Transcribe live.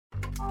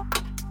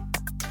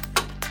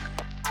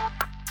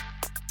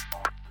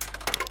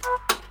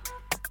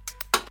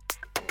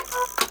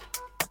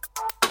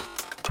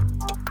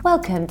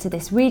Welcome to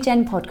this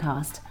Regen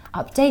podcast,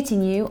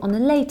 updating you on the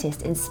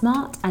latest in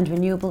smart and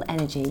renewable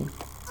energy.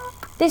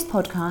 This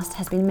podcast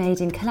has been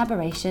made in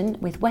collaboration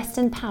with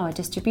Western Power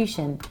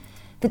Distribution,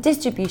 the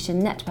distribution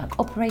network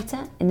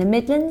operator in the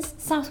Midlands,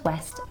 South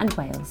West and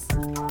Wales.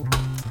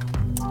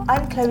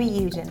 I'm Chloe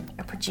Uden,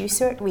 a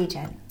producer at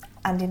Regen,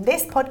 and in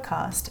this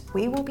podcast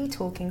we will be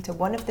talking to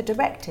one of the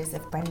directors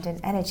of Brendon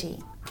Energy.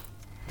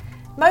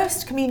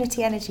 Most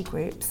community energy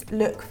groups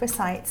look for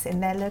sites in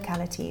their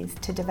localities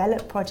to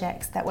develop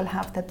projects that will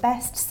have the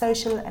best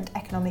social and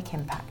economic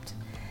impact,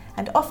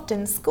 and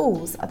often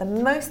schools are the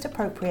most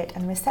appropriate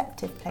and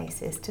receptive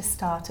places to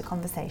start a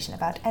conversation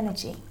about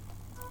energy.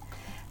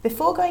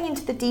 Before going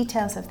into the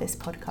details of this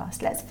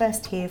podcast, let's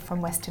first hear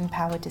from Western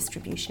Power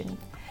Distribution.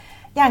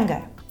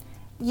 Yango,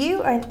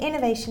 you are an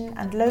innovation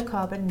and low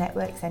carbon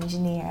networks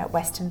engineer at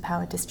Western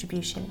Power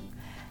Distribution.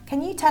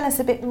 Can you tell us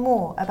a bit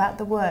more about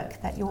the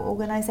work that your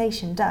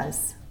organisation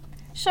does?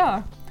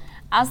 Sure.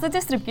 As the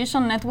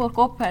distribution network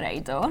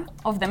operator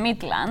of the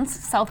Midlands,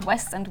 South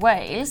West and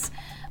Wales,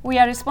 we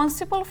are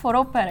responsible for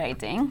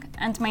operating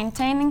and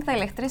maintaining the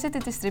electricity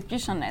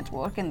distribution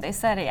network in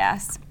these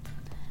areas.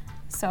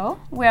 So,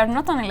 we are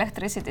not an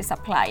electricity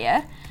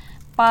supplier,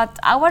 but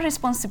our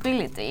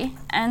responsibility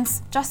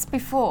ends just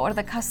before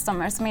the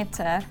customer's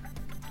meter.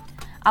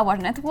 Our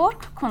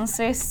network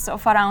consists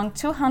of around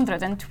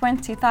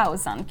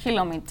 220,000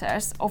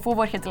 kilometers of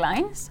overhead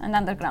lines and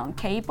underground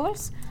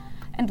cables,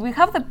 and we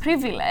have the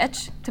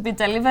privilege to be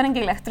delivering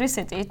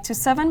electricity to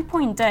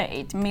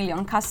 7.8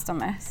 million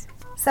customers.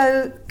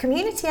 So,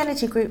 community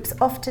energy groups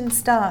often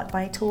start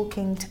by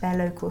talking to their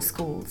local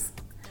schools.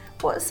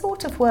 What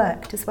sort of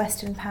work does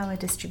Western Power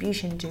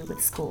Distribution do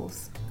with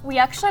schools? We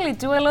actually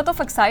do a lot of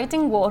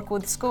exciting work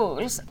with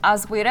schools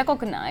as we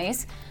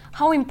recognise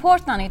how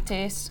important it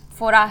is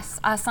for us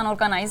as an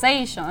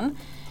organisation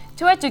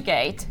to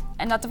educate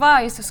and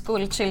advise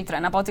school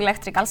children about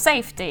electrical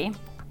safety.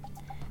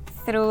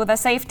 Through the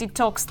safety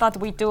talks that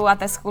we do at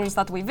the schools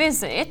that we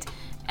visit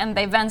and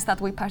the events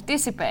that we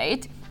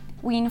participate,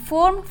 we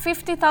inform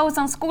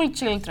 50,000 school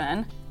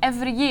children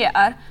every year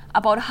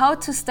about how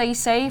to stay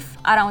safe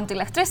around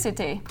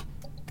electricity.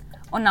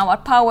 On our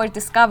Power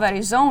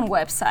Discovery Zone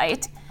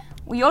website,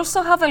 we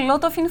also have a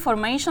lot of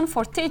information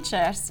for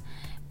teachers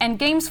and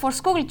games for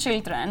school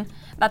children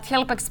that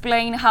help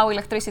explain how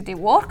electricity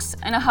works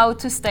and how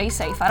to stay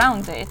safe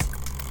around it.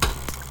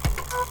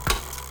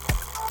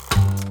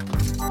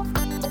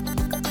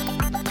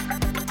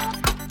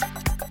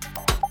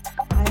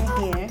 I'm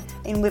here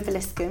in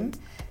Wiveliscombe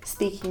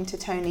speaking to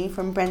Tony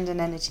from Brendon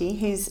Energy,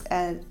 who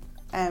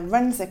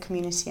runs a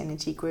community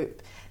energy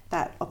group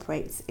that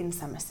operates in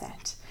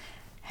Somerset.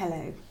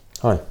 Hello.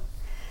 Hi.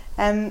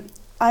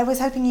 I was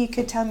hoping you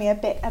could tell me a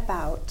bit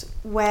about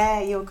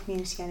where your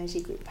community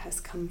energy group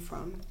has come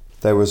from.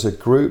 There was a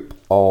group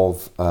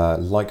of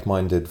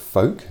like-minded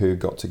folk who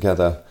got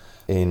together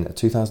in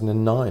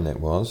 2009, it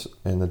was,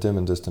 in the dim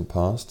and distant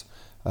past,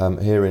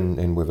 here in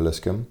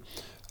Wiveliscombe.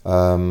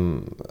 A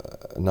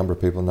number of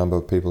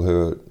people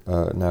who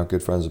are now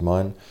good friends of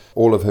mine,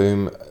 all of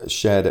whom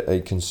shared a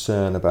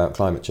concern about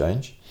climate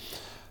change.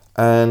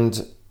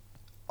 And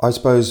I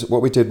suppose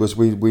what we did was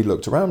we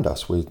looked around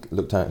us. We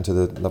looked out into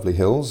the lovely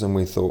hills and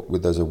we thought,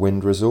 well, there's a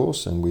wind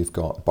resource and we've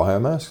got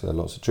biomass, there are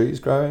lots of trees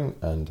growing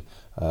and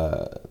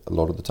a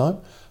lot of the time,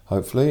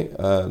 hopefully,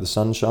 the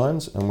sun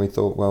shines. And we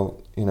thought,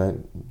 well,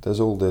 there's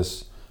all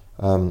this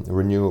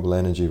renewable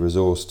energy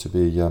resource to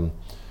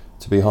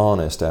be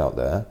harnessed out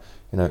there.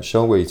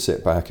 Shall we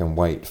sit back and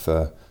wait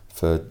for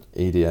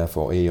EDF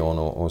or E.ON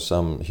or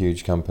some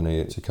huge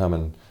company to come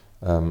and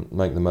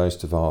make the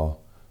most of our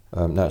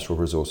natural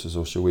resources,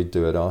 or should we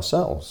do it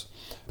ourselves?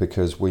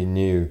 Because we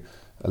knew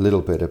a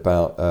little bit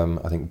about,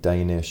 I think,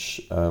 Danish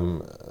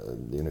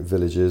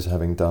villages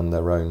having done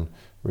their own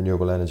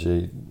renewable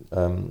energy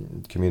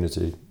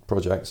community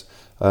projects,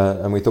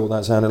 and we thought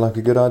that sounded like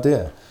a good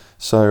idea.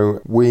 So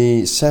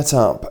we set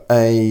up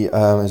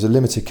there's a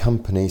limited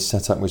company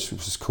set up which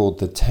was called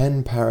the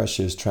 10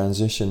 Parishes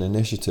Transition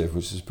Initiative,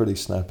 which is pretty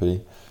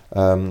snappy.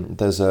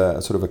 There's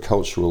a sort of a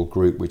cultural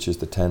group which is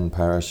the 10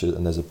 parishes,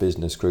 and there's a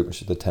business group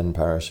which is the 10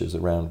 parishes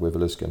around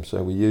Wiveliscombe.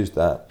 So we used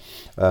that.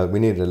 We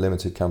needed a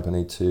limited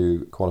company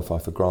to qualify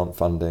for grant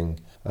funding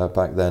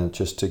back then,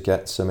 just to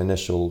get some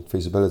initial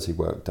feasibility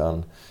work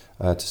done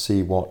to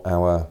see what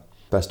our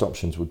best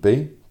options would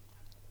be,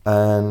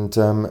 and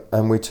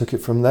we took it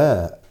from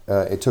there.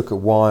 It took a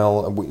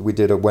while. We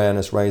did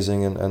awareness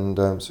raising and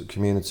sort of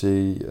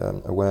community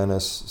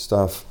awareness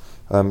stuff,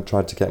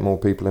 tried to get more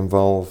people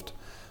involved.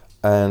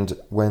 And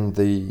when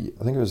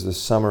I think it was the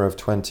summer of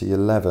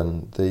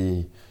 2011,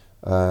 the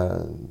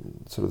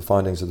sort of the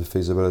findings of the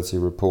feasibility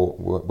report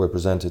were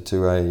presented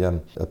to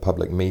a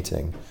public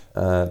meeting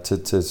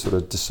to sort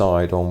of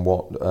decide on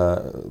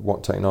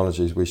what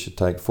technologies we should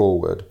take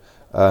forward.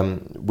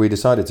 We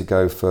decided to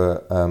go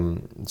for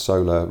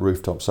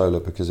rooftop solar,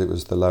 because it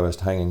was the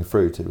lowest hanging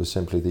fruit. It was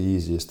simply the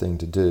easiest thing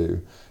to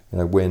do.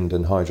 wind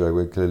and hydro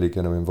were clearly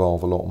going to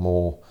involve a lot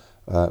more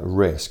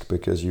risk,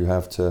 because you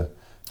have to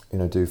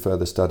do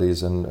further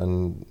studies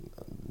and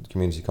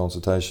community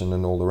consultation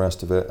and all the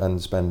rest of it,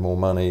 and spend more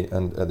money,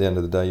 and at the end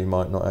of the day you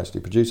might not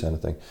actually produce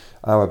anything.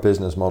 Our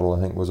business model, I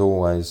think, was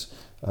always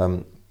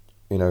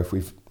if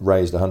we've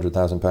raised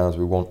 £100,000,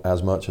 we want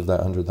as much of that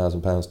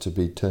 £100,000 to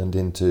be turned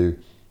into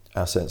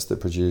assets that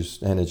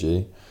produce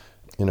energy,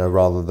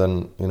 rather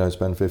than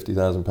spend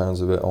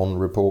 £50,000 of it on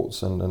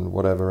reports and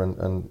whatever,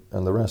 and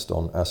the rest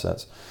on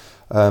assets.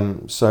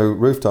 So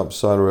rooftop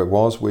solar it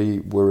was. We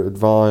were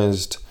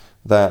advised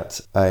that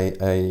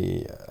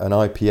an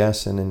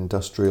IPS, an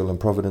Industrial and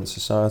Providence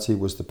Society,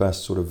 was the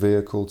best sort of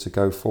vehicle to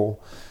go for.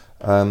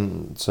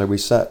 So we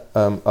set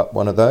up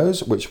one of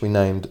those, which we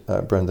named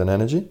Brendon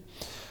Energy.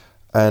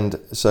 And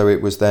so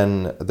it was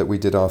then that we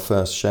did our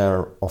first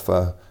share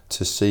offer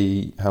to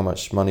see how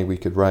much money we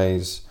could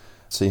raise,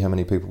 see how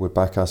many people would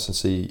back us, and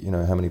see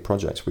how many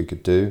projects we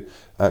could do.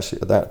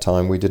 Actually, at that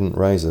time, we didn't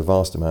raise a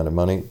vast amount of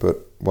money,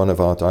 but one of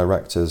our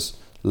directors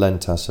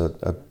lent us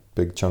a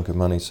big chunk of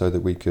money so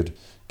that we could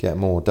get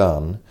more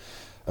done.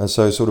 And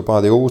so sort of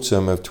by the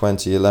autumn of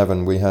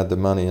 2011, we had the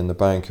money in the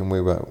bank and we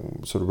were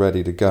sort of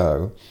ready to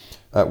go,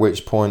 at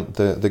which point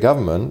the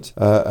government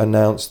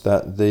announced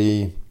that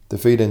the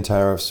feed-in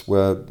tariffs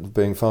were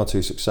being far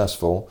too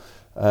successful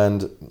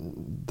and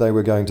they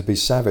were going to be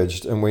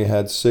savaged. And we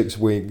had 6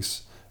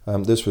 weeks,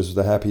 this was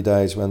the happy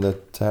days when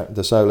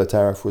the solar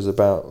tariff was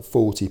about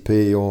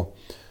 40p or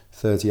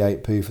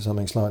 38p for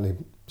something slightly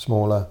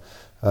smaller,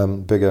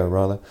 bigger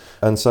rather.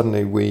 And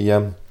suddenly we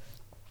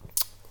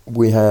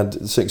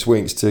had 6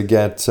 weeks to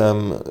get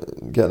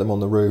them on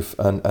the roof,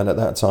 and at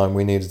that time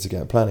we needed to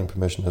get planning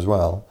permission as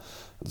well.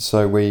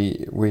 So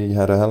we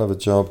had a hell of a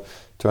job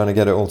trying to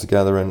get it all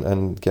together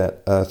and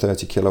get a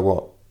 30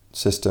 kilowatt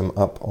system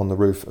up on the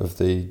roof of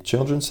the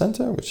Children's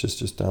Centre, which is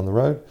just down the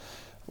road,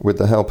 with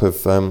the help of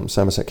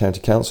Somerset County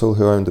Council,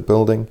 who owned the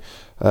building.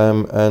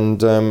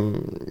 And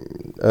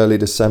early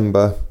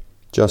December,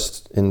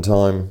 just in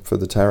time for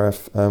the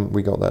tariff,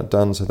 we got that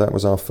done. So that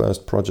was our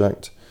first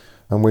project,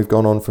 and we've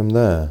gone on from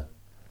there.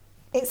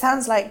 It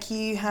sounds like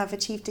you have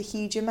achieved a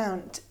huge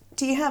amount.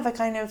 Do you have a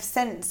kind of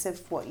sense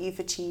of what you've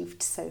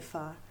achieved so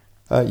far?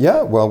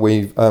 Yeah, well,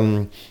 we've,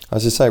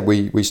 as I say,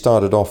 we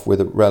started off with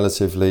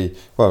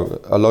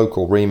a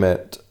local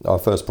remit. Our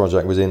first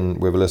project was in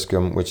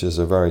Wiveliscombe, which is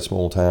a very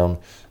small town,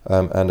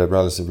 and a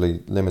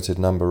relatively limited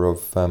number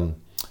of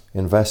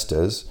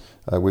investors.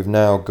 We've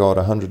now got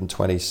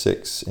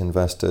 126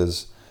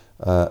 investors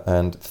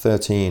and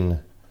 13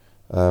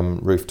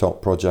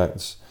 rooftop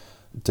projects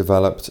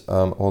developed,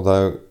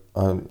 although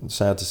I'm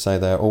sad to say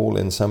they're all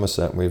in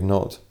Somerset. We've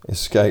not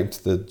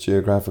escaped the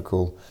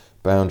geographical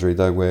boundary,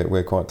 though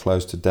we're quite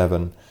close to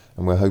Devon,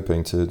 and we're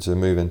hoping to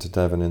move into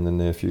Devon in the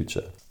near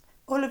future.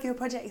 All of your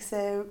projects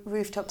are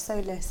rooftop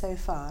solar so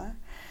far,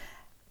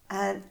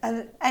 and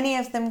any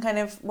of them kind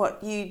of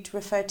what you'd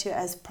refer to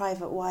as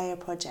private wire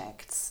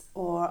projects,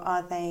 or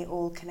are they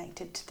all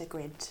connected to the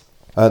grid?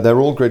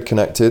 They're all grid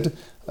connected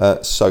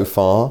so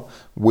far.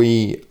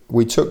 We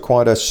took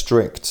quite a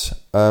strict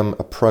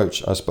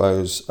approach, I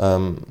suppose,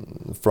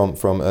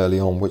 from early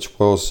on, which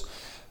was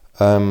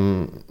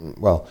Brendon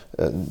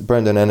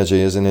Energy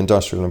is an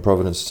Industrial and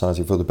Providence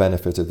Society for the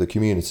benefit of the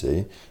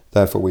community.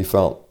 Therefore, we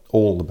felt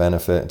all the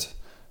benefit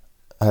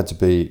had to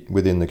be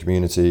within the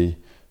community,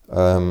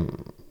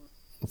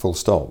 full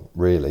stop,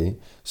 really.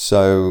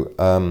 So,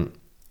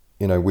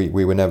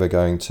 we were never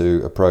going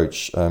to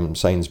approach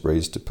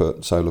Sainsbury's to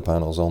put solar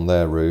panels on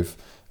their roof,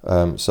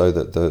 so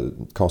that the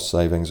cost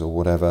savings or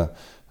whatever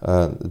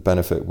the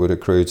benefit would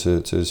accrue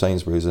to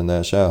Sainsbury's and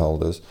their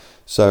shareholders.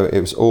 So it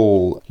was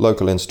all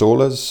local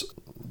installers,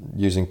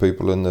 using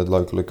people in the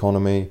local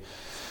economy,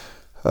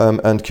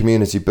 and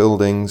community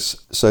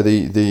buildings. So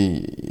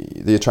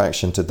the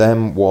attraction to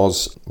them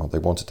was, they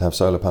wanted to have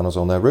solar panels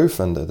on their roof,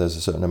 and there's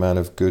a certain amount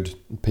of good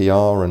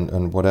PR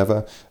and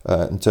whatever.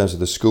 In terms of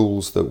the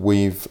schools that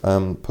we've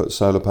put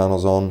solar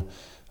panels on,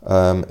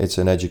 it's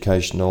an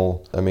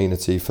educational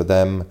amenity for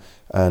them.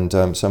 And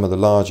some of the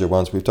larger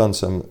ones, we've done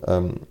some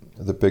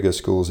the bigger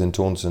schools in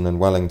Taunton and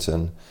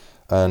Wellington,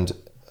 and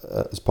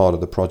as part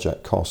of the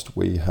project cost,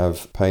 we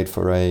have paid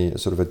for a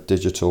sort of a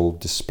digital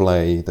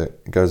display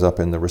that goes up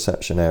in the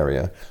reception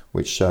area,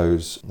 which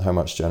shows how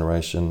much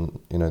generation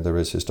there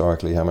is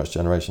historically, how much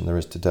generation there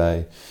is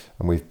today,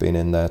 and we've been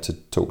in there to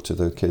talk to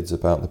the kids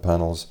about the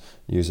panels,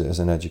 use it as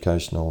an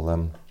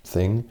educational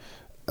thing.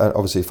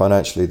 Obviously,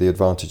 financially, the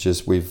advantage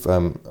is we've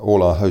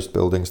all our host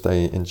buildings,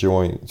 they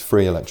enjoy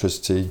free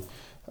electricity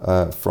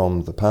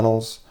from the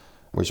panels,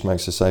 which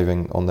makes a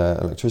saving on their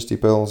electricity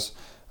bills.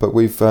 But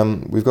we've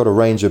got a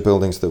range of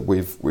buildings that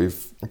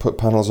we've put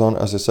panels on.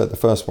 As I said, the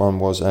first one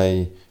was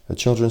a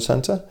children's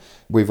centre.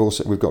 We've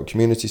got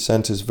community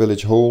centres,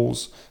 village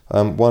halls.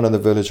 One of the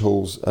village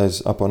halls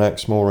is up on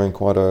Exmoor in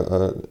quite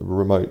a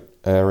remote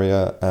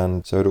area,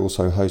 and so it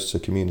also hosts a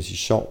community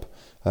shop,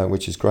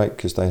 which is great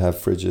because they have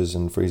fridges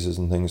and freezers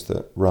and things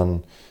that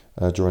run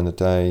during the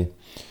day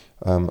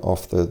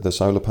off the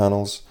solar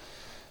panels.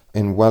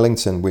 In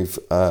Wellington, we've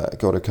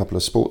got a couple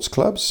of sports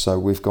clubs. So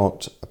we've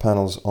got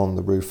panels on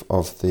the roof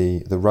of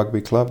the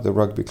rugby club. The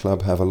rugby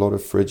club have a lot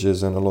of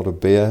fridges and a lot of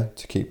beer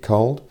to keep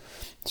cold.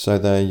 So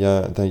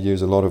they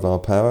use a lot of our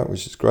power,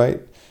 which is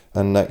great.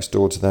 And next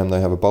door to them,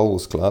 they have a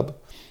bowls club,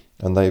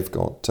 and they've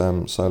got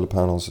solar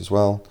panels as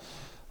well.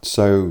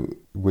 So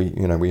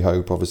we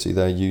hope obviously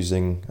they're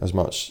using as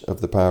much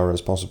of the power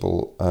as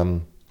possible,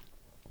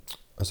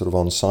 sort of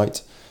on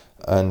site,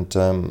 and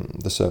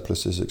the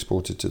surplus is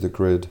exported to the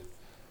grid.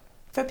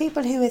 For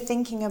people who are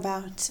thinking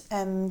about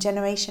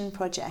generation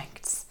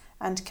projects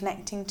and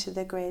connecting to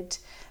the grid,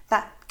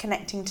 that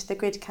connecting to the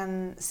grid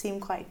can seem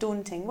quite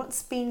daunting.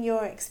 What's been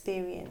your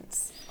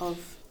experience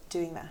of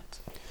doing that?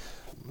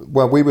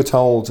 Well, we were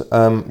told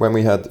when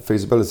we had the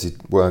feasibility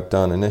work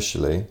done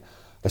initially,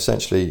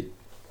 essentially,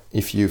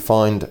 if you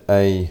find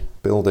a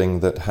building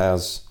that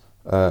has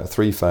a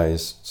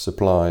three-phase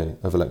supply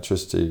of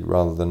electricity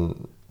rather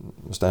than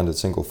standard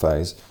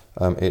single-phase,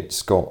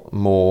 it's got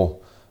more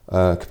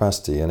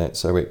capacity in it,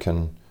 so it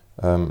can,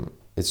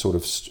 it's sort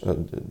of,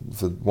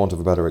 for want of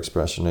a better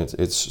expression,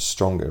 it's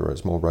stronger,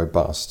 it's more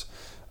robust.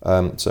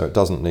 So it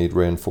doesn't need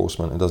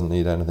reinforcement, it doesn't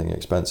need anything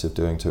expensive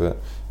doing to it,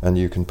 and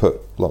you can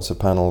put lots of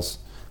panels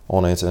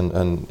on it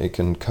and it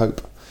can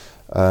cope.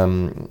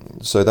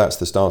 So that's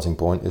the starting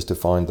point, is to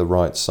find the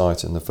right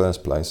site in the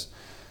first place,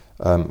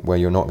 where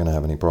you're not going to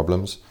have any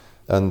problems.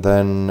 And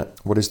then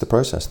what is the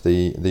process?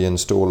 The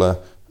installer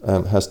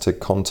has to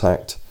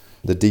contact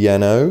the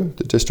DNO,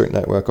 the district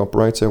network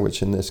operator,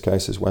 which in this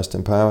case is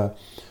Western Power,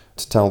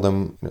 to tell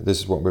them this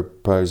is what we're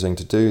proposing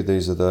to do.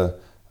 These are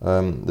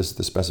this is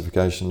the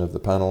specification of the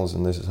panels,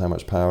 and this is how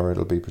much power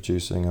it'll be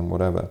producing, and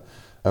whatever.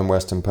 And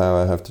Western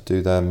Power have to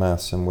do their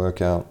maths and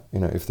work out,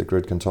 if the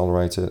grid can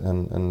tolerate it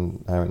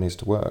and how it needs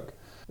to work.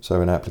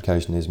 So an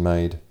application is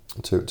made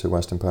to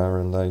Western Power,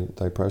 and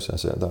they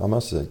process it. I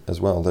must say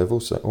as well, they've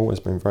also always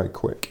been very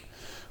quick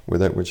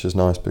with it, which is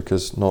nice,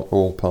 because not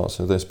all parts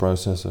of this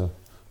process are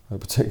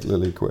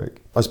particularly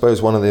quick. I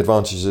suppose one of the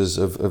advantages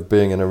of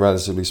being in a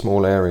relatively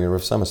small area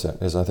of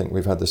Somerset is I think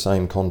we've had the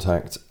same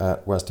contact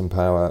at Western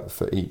Power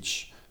for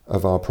each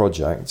of our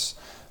projects.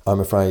 I'm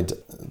afraid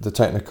the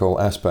technical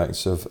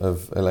aspects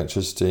of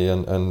electricity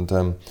and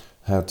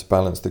how to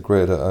balance the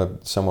grid are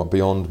somewhat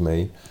beyond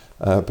me,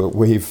 but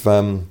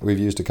we've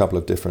used a couple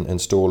of different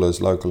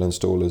installers, local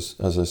installers,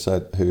 as I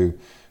said, who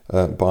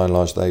by and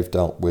large they've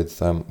dealt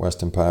with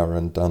Western Power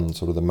and done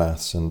sort of the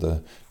maths and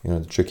the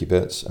tricky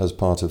bits as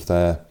part of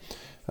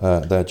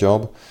their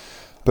job.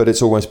 But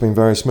it's always been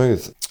very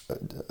smooth.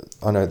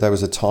 I know there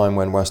was a time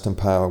when Western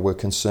Power were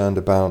concerned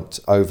about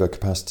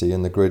overcapacity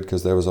in the grid,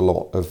 because there was a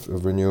lot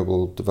of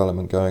renewable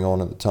development going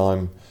on at the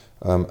time,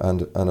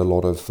 and a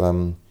lot of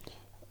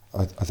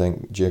I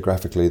think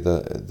geographically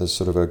there's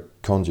sort of a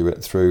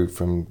conduit through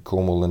from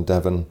Cornwall and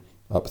Devon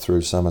up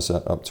through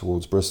Somerset up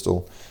towards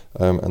Bristol,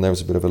 and there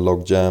was a bit of a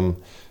log jam,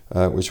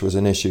 which was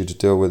an issue to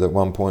deal with at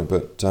one point,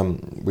 but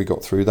we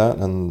got through that,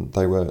 and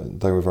they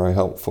were very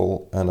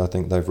helpful, and I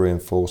think they've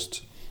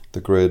reinforced the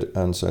grid,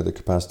 and so the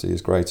capacity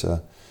is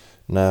greater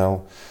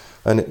now.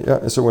 And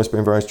it's always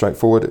been very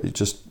straightforward. You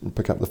just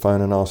pick up the phone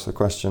and ask the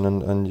question,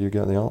 and you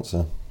get the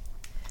answer.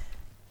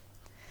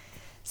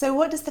 So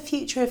what does the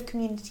future of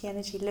community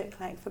energy look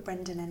like for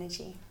Brendon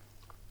Energy?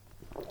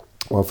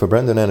 Well, for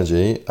Brendon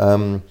Energy,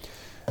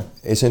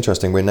 it's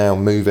interesting. We're now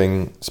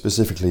moving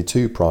specifically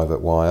to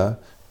private wire,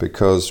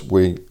 because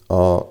we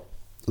are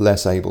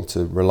less able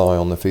to rely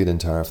on the feed-in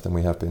tariff than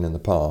we have been in the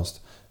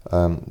past,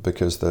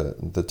 because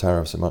the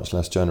tariffs are much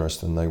less generous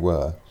than they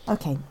were.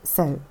 Okay,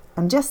 so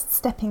I'm just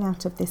stepping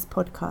out of this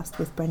podcast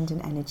with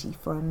Brendon Energy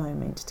for a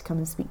moment to come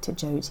and speak to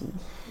Jodie,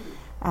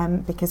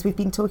 because we've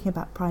been talking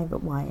about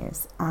private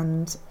wires,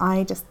 and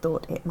I just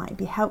thought it might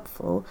be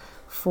helpful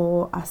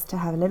for us to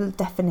have a little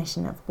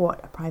definition of what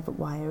a private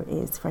wire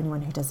is for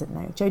anyone who doesn't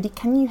know. Jodie,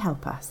 can you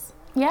help us?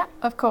 Yeah,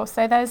 of course.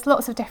 So there's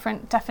lots of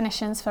different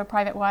definitions for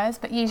private wires,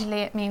 but usually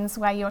it means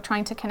where you're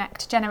trying to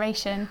connect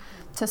generation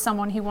to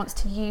someone who wants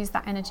to use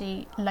that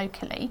energy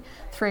locally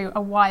through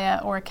a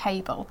wire or a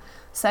cable.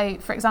 So,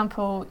 for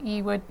example,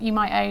 you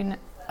might own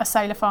a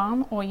solar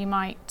farm, or you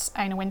might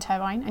own a wind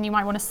turbine, and you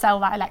might want to sell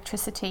that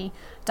electricity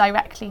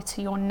directly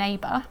to your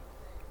neighbour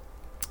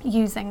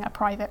using a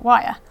private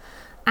wire.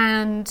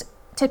 And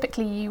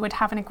typically you would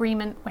have an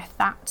agreement with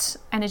that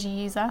energy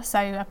user, so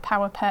a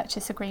power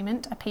purchase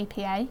agreement, a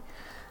PPA,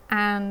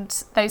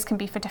 and those can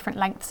be for different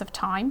lengths of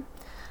time.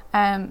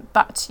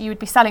 But you would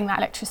be selling that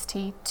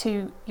electricity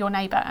to your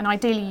neighbour, and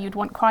ideally you'd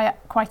want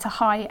quite a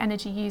high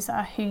energy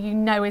user who you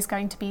know is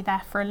going to be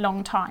there for a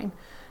long time.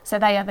 So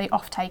they are the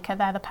off-taker,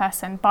 they're the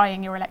person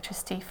buying your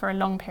electricity for a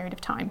long period of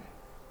time.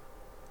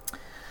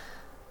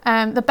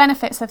 The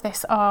benefits of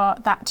this are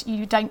that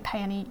you don't pay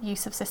any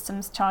use of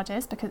systems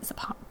charges, because it's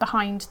a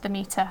behind the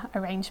meter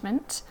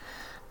arrangement.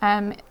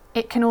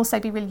 It can also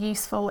be really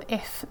useful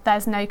if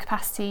there's no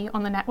capacity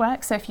on the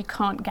network, so if you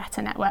can't get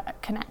a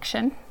network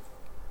connection,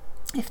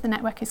 if the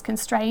network is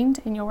constrained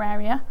in your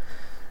area.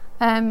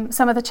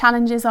 Some of the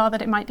challenges are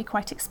that it might be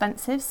quite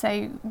expensive.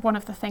 So one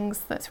of the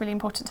things that's really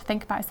important to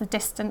think about is the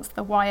distance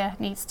the wire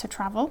needs to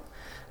travel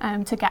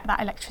to get that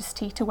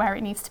electricity to where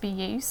it needs to be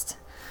used.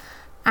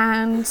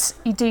 And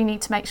you do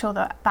need to make sure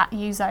that that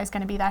user is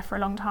going to be there for a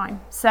long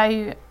time.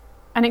 So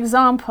an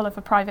example of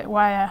a private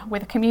wire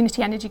with a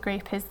community energy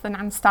group is the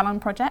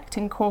Nanstallon project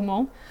in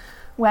Cornwall,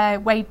 where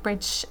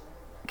Wadebridge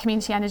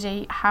Community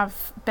Energy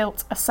have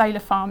built a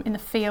solar farm in the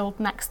field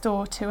next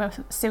door to a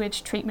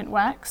sewage treatment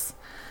works,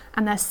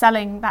 and they're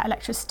selling that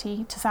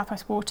electricity to South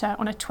West Water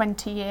on a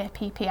 20-year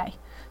PPA.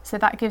 So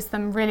that gives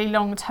them really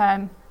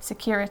long-term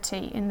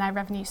security in their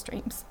revenue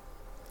streams.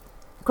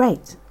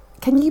 Great.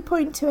 Can you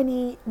point to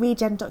any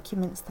Regen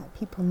documents that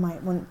people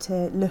might want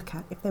to look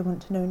at if they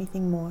want to know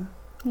anything more?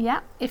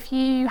 Yeah, if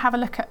you have a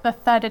look at the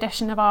 3rd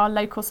edition of our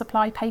local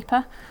supply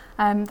paper,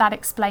 that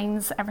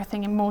explains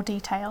everything in more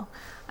detail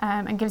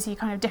and gives you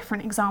kind of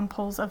different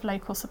examples of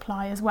local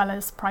supply as well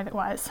as private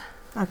wires.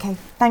 Okay,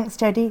 thanks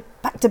Jodie.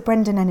 Back to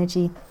Brendon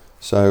Energy.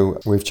 So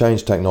we've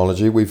changed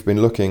technology. We've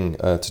been looking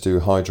to do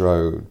a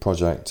hydro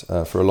project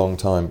for a long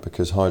time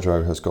because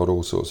hydro has got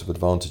all sorts of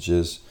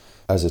advantages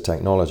as a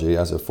technology,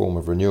 as a form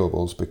of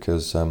renewables,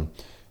 because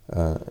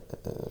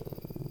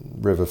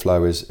river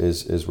flow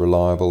is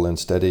reliable and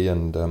steady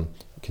and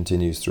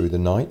continues through the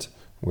night,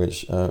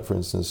 which, for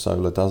instance,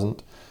 solar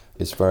doesn't.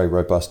 It's very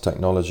robust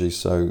technology,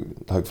 so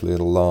hopefully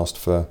it'll last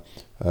for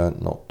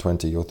not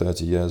 20 or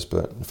 30 years,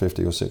 but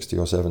 50 or 60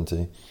 or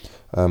 70,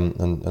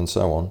 and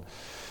so on.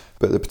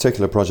 But the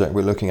particular project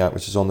we're looking at,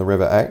 which is on the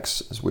River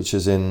Exe, which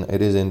is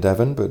in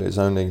Devon, but it's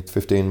only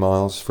 15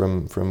 miles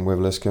from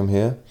Wiveliscombe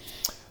here.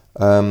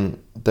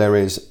 There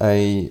is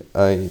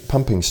a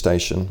pumping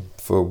station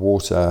for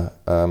water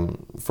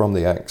from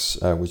the Exe,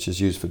 which is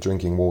used for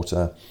drinking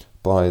water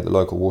by the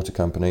local water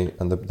company,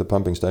 and the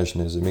pumping station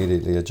is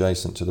immediately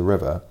adjacent to the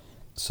river.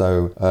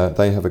 So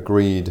they have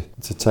agreed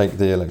to take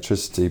the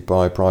electricity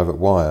by private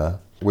wire,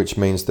 which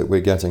means that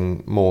we're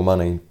getting more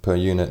money per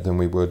unit than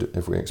we would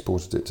if we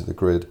exported it to the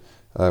grid,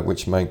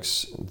 which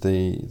makes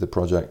the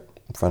project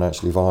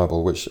financially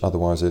viable, which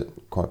otherwise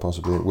quite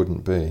possibly it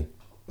wouldn't be.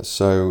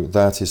 So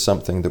that is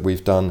something that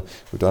we've done.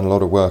 We've done a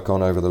lot of work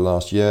on over the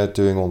last year,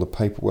 doing all the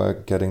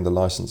paperwork, getting the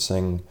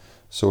licensing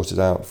sorted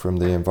out from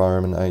the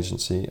Environment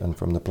Agency and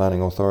from the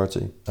Planning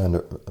Authority,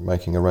 and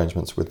making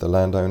arrangements with the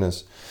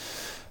landowners.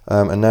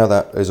 And now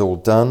that is all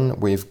done,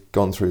 we've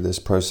gone through this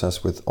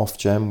process with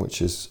Ofgem,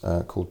 which is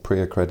called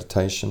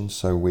pre-accreditation.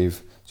 So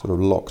we've sort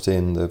of locked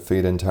in the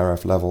feed-in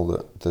tariff level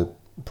that the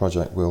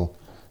project will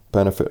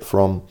benefit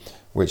from,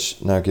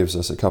 which now gives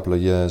us a couple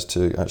of years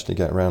to actually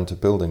get around to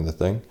building the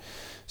thing.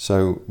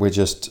 So we're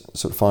just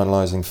sort of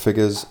finalising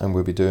figures, and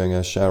we'll be doing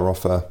a share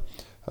offer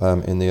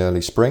in the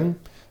early spring.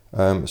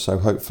 So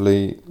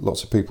hopefully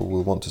lots of people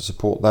will want to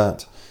support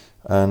that,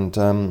 and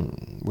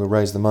we'll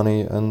raise the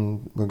money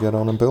and we'll get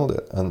on and build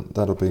it. And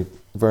that'll be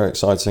very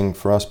exciting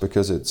for us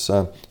because it's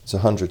a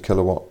 100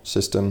 kilowatt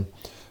system.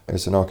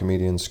 It's an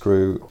Archimedean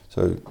screw,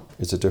 so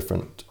it's a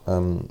different,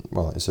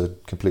 it's a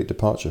complete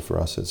departure for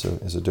us. It's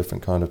a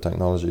different kind of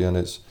technology, and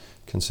it's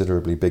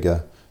considerably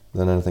bigger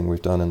than anything we've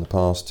done in the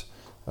past.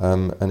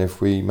 And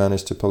if we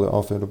manage to pull it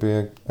off, it'll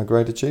be a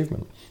great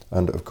achievement.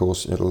 And of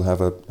course, it'll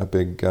have a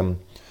big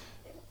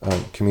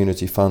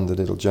community fund that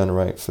it'll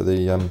generate for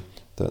the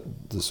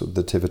sort of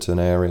the Tiverton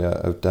area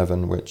of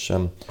Devon, which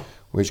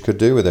could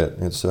do with it.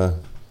 It's a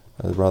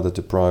rather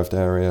deprived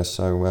area,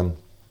 so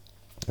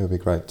it would be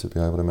great to be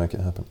able to make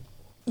it happen.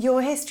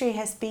 Your history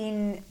has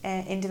been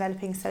in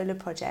developing solar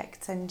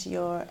projects, and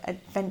you're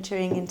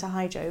venturing into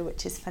hydro,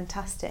 which is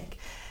fantastic.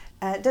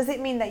 Does it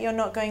mean that you're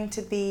not going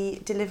to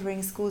be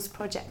delivering schools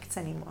projects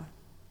anymore?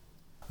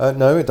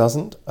 No, it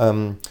doesn't.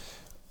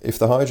 If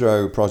the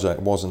hydro project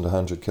wasn't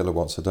 100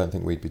 kilowatts, I don't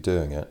think we'd be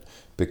doing it,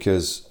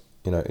 because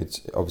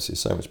it's obviously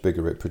so much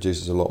bigger. It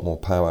produces a lot more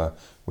power,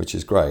 which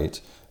is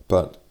great,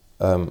 but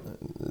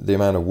the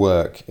amount of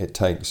work it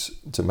takes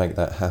to make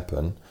that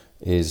happen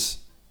is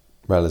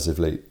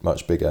relatively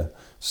much bigger.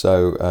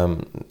 So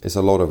it's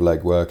a lot of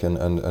legwork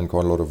and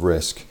quite a lot of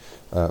risk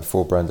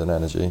for Brendon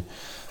Energy.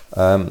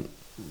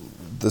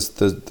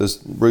 This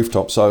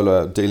rooftop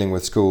solar dealing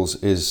with schools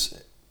is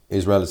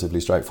relatively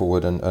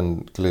straightforward,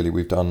 and clearly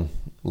we've done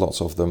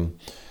lots of them.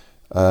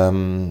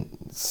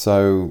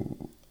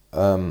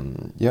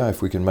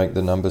 If we can make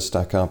the numbers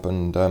stack up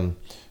and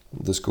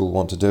the school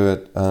want to do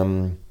it,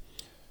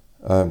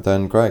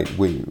 then great.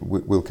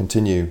 We'll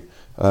continue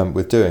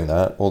with doing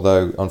that.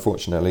 Although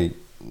unfortunately,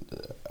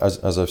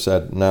 as I've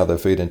said, now the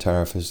feed-in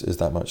tariff is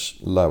that much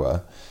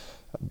lower.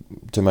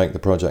 To make the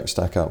project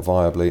stack up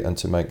viably and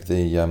to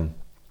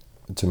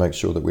make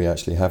sure that we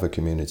actually have a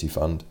community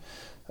fund,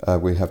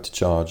 we have to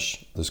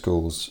charge the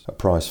schools a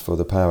price for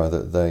the power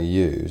that they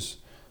use,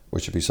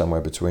 which would be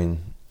somewhere between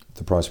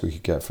the price we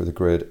could get for the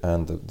grid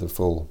and the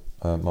full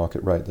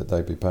market rate that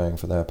they'd be paying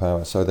for their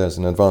power. So there's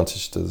an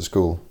advantage to the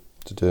school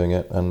to doing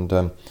it,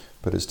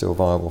 but it's still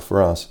viable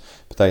for us.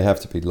 But they have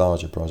to be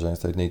larger projects.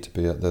 They'd need to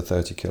be at the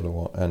 30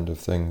 kilowatt end of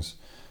things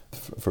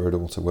for it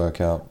all to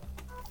work out.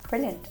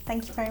 Brilliant.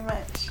 Thank you very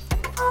much.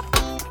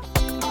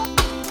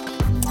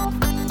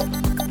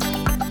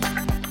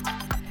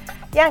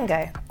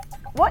 Yango,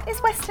 what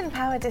is Western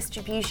Power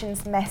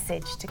Distribution's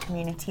message to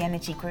community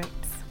energy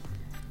groups?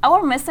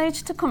 Our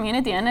message to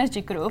community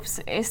energy groups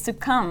is to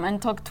come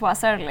and talk to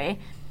us early.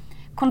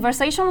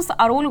 Conversations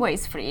are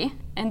always free,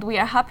 and we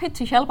are happy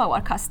to help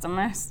our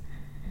customers.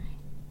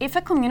 If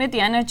a community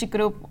energy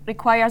group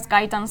requires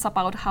guidance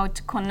about how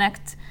to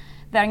connect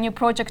their new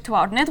project to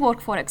our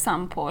network, for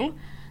example,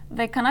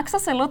 they can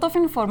access a lot of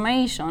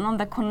information on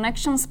the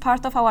connections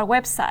part of our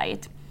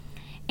website,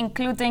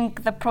 including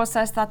the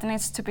process that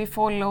needs to be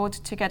followed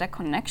to get a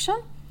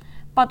connection,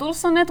 but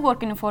also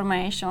network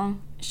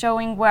information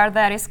showing where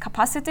there is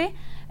capacity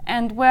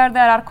and where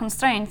there are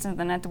constraints in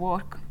the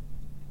network.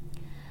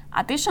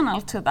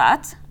 Additional to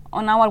that,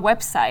 on our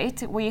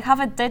website, we have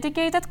a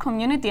dedicated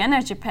community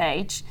energy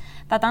page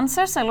that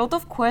answers a lot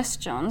of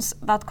questions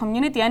that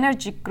community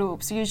energy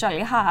groups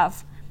usually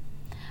have.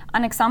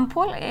 An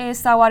example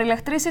is our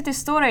electricity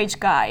storage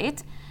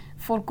guide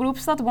for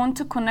groups that want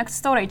to connect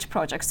storage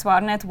projects to our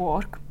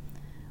network.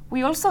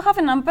 We also have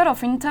a number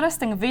of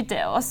interesting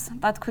videos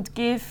that could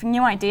give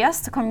new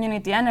ideas to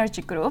community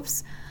energy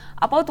groups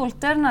about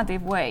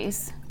alternative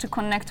ways to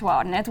connect to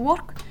our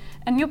network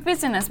and new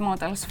business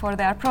models for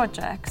their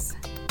projects.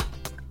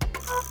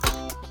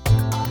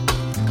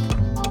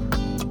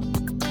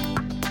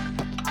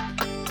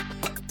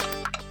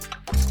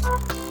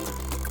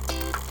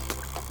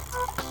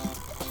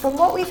 From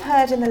what we've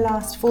heard in the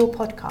last 4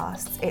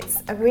 podcasts,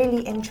 it's a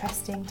really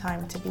interesting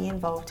time to be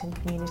involved in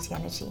community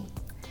energy.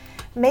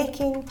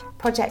 Making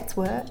projects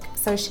work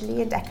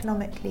socially and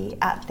economically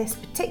at this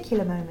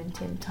particular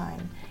moment in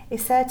time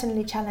is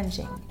certainly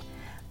challenging,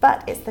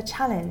 but it's the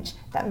challenge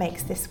that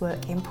makes this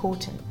work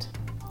important.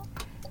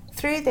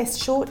 Through this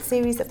short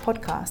series of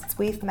podcasts,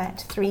 we've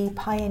met 3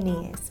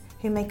 pioneers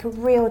who make a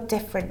real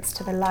difference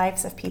to the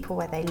lives of people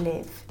where they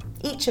live,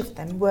 each of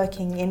them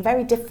working in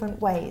very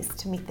different ways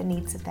to meet the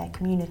needs of their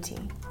community.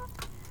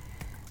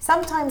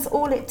 Sometimes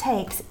all it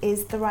takes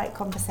is the right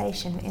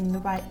conversation in the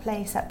right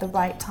place at the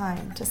right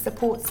time to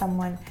support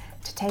someone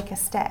to take a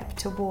step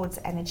towards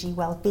energy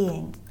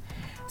well-being.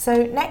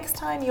 So next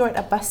time you're at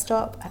a bus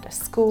stop, at a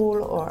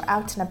school, or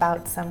out and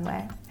about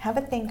somewhere, have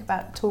a think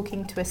about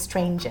talking to a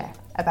stranger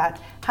about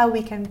how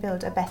we can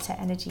build a better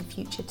energy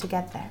future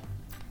together.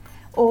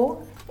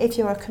 Or if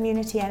you're a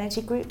community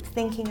energy group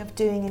thinking of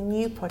doing a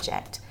new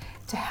project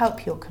to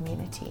help your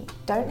community,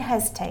 don't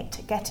hesitate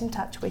to get in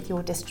touch with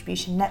your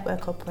distribution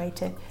network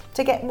operator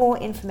to get more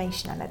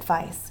information and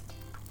advice.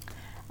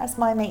 As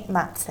my mate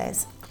Matt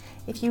says,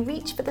 if you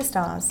reach for the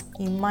stars,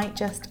 you might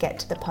just get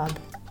to the pub.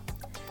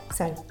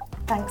 So,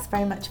 thanks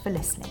very much for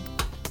listening.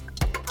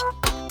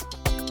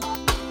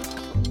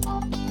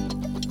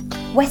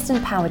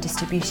 Western Power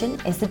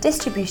Distribution is the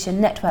distribution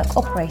network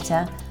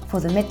operator for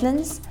the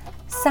Midlands,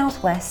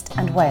 South West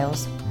and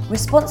Wales,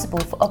 responsible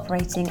for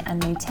operating and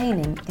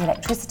maintaining the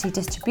electricity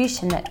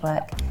distribution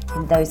network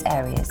in those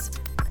areas.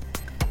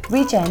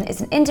 Regen is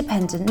an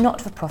independent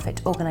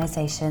not-for-profit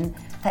organisation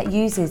that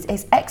uses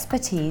its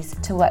expertise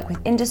to work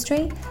with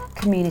industry,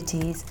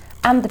 communities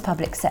and the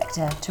public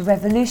sector to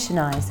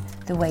revolutionise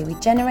the way we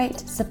generate,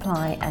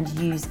 supply and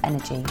use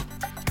energy.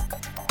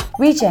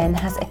 Regen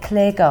has a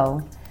clear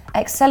goal: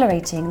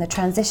 accelerating the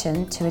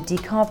transition to a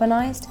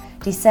decarbonised,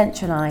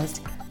 decentralised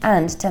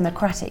and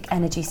democratic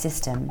energy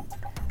system.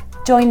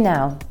 Join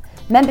now.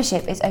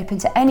 Membership is open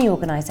to any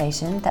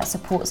organisation that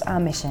supports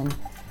our mission,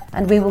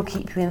 and we will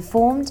keep you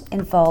informed,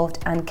 involved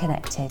and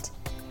connected.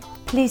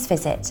 Please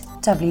visit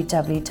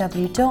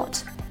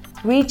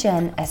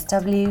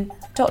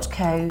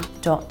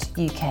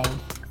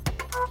www.regensw.co.uk.